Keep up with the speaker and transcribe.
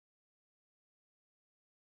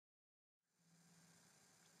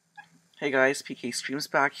Hey guys, PK Streams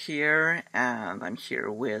back here, and I'm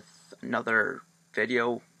here with another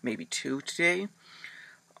video, maybe two today.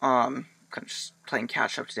 Kind of just playing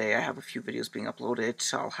catch up today. I have a few videos being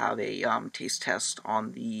uploaded. I'll have a taste test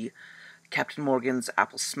on the Captain Morgan's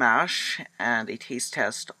Apple Smash, and a taste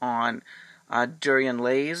test on Durian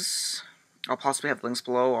Lays. I'll possibly have links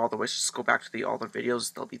below, otherwise just go back to the other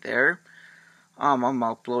videos, they'll be there. I'm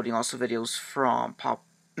uploading also videos from Papa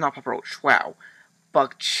Roach, wow.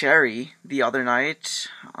 Bug Cherry the other night.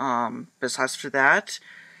 Besides for that,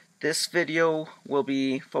 this video will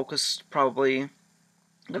be focused probably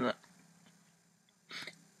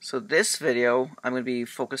this video I'm going to be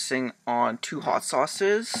focusing on two hot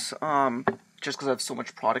sauces, just because I have so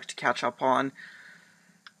much product to catch up on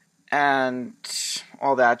and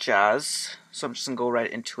all that jazz, so I'm just going to go right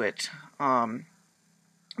into it.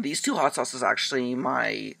 These two hot sauces actually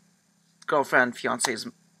my girlfriend, fiance's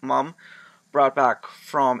mom brought back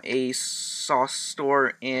from a sauce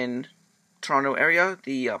store in Toronto area,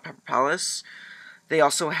 the Pepper Palace. They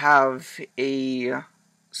also have a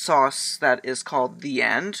sauce that is called The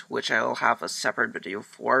End, which I'll have a separate video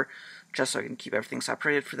for, just so I can keep everything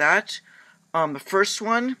separated for that. The first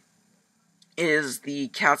one is the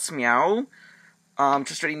Cat's Meow.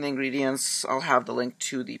 Just reading the ingredients, I'll have the link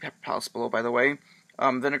to the Pepper Palace below, by the way.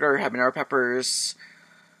 Vinegar, habanero peppers,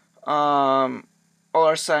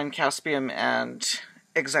 Olarsan, Caspium, and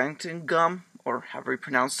xanthan gum, or however you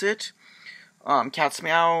pronounce it. Cat's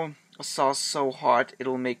Meow, a sauce so hot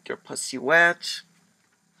it'll make your pussy wet.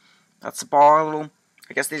 That's the bottle.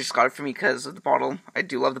 I guess they just got it for me because of the bottle. I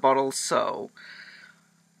do love the bottle, so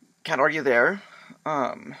can't argue there.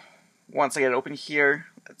 Once I get it open here,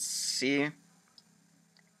 let's see.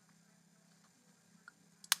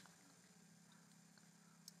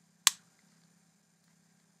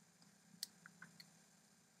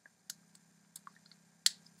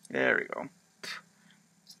 There we go.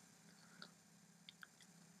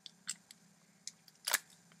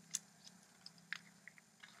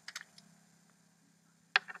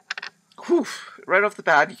 Whew. Right off the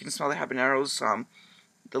bat, you can smell the habaneros.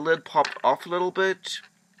 The lid popped off a little bit,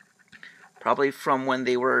 probably from when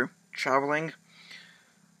they were traveling.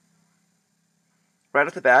 Right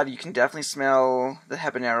off the bat, you can definitely smell the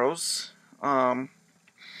habaneros. And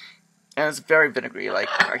it's very vinegary, like,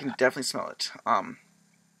 I can definitely smell it.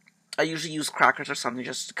 I usually use crackers or something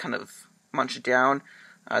just to kind of munch it down.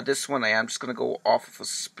 This one I am just going to go off of a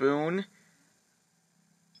spoon.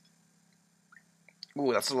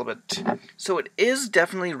 Ooh, that's a little bit... So it is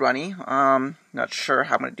definitely runny. Not sure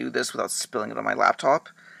how I'm going to do this without spilling it on my laptop.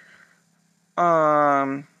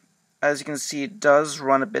 As you can see, it does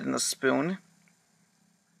run a bit in the spoon.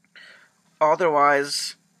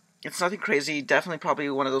 Otherwise, it's nothing crazy. Definitely probably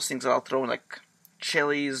one of those things that I'll throw in like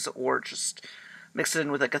chilies or just mix it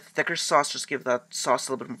in with like a thicker sauce, just give that sauce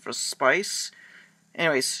a little bit more of a spice.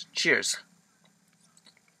 Anyways, cheers.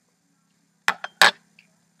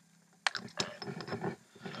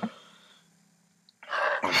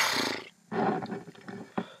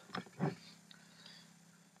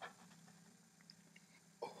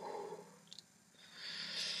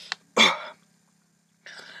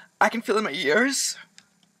 I can feel it in my ears.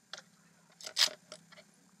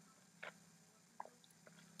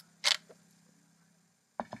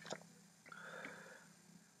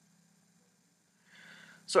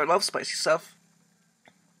 So I love spicy stuff,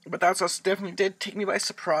 but that sauce definitely did take me by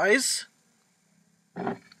surprise.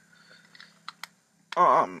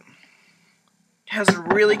 Has a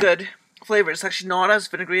really good flavor. It's actually not as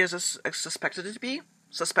vinegary as I suspected it to be.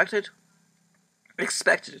 Expected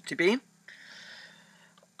it to be.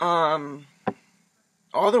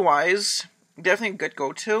 Otherwise, definitely a good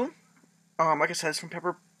go-to. Like I said, it's from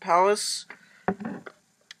Pepper Palace.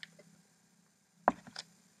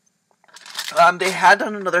 They had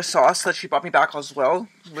done another sauce that she brought me back as well,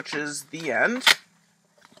 which is The End.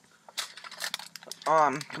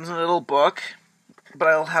 Comes in a little book, but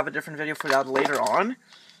I'll have a different video for that later on.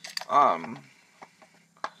 I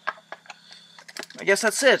guess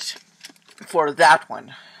that's it for that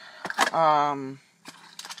one.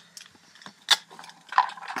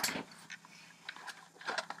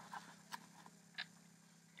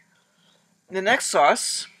 The next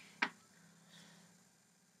sauce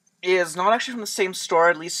is not actually from the same store,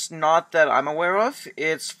 at least not that I'm aware of.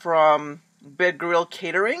 It's from Big Grill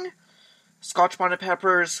Catering. Scotch bonnet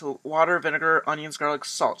peppers, water, vinegar, onions, garlic,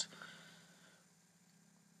 salt.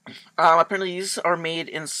 Apparently these are made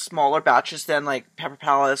in smaller batches than like Pepper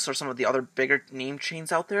Palace or some of the other bigger name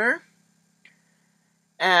chains out there.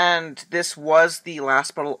 And this was the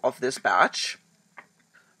last bottle of this batch.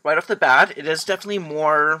 Right off the bat, it is definitely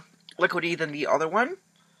more liquidy than the other one.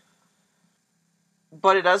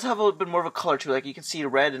 but it does have a little bit more of a color to it. Like, you can see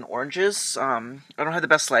red and oranges. I don't have the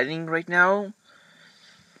best lighting right now.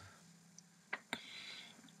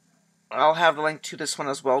 I'll have a link to this one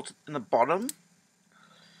as well in the bottom.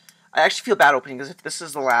 I actually feel bad opening, because if this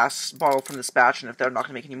is the last bottle from this batch, and if they're not going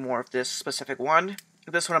to make any more of this specific one,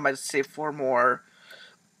 this one I might save for more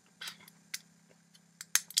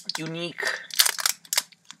unique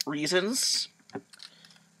reasons.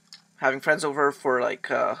 Having friends over for, like,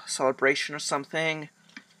 a celebration or something.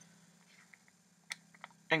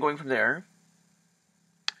 And going from there.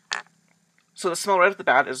 So the smell right off the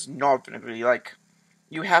bat is not vinegary. Like,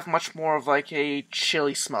 you have much more of, like, a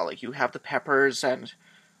chili smell. Like, you have the peppers and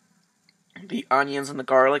the onions and the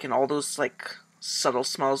garlic and all those, like, subtle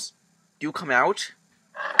smells do come out.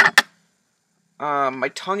 My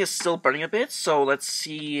tongue is still burning a bit, so let's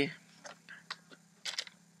see.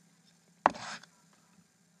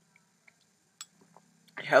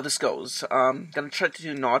 How this goes. Gonna try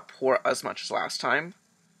to not pour as much as last time.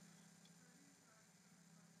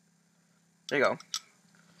 There you go.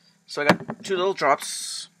 So I got 2 little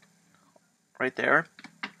drops right there.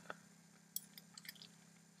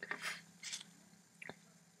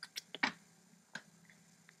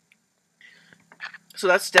 So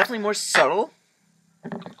that's definitely more subtle.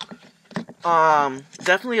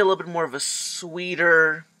 Definitely a little bit more of a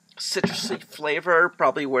sweeter, citrusy flavor.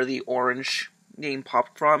 Probably where the orange name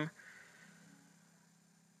popped from.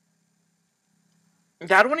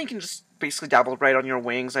 That one you can just basically dabble right on your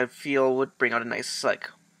wings. I feel would bring out a nice, like,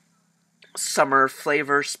 summer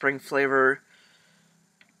flavor, spring flavor.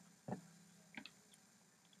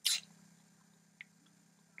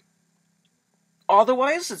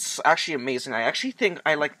 Otherwise, it's actually amazing. I actually think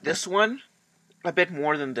I like this one a bit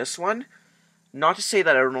more than this one. Not to say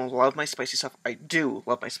that I don't love my spicy stuff. I do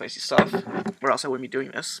love my spicy stuff, or else I wouldn't be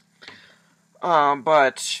doing this.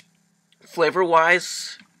 But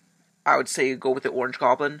flavor-wise, I would say go with the Orange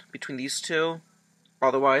Goblin between these two.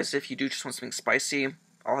 Otherwise, if you do just want something spicy,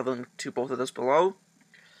 I'll have a link to both of those below.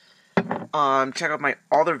 Check out my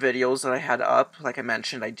other videos that I had up. Like I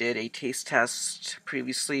mentioned, I did a taste test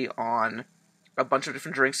previously on a bunch of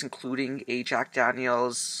different drinks, including a Jack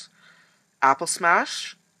Daniel's Apple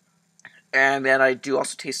Smash. And then I do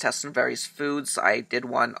also taste tests on various foods. I did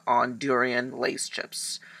one on durian Lay's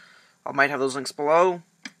chips. I might have those links below.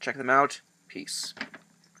 Check them out. Peace.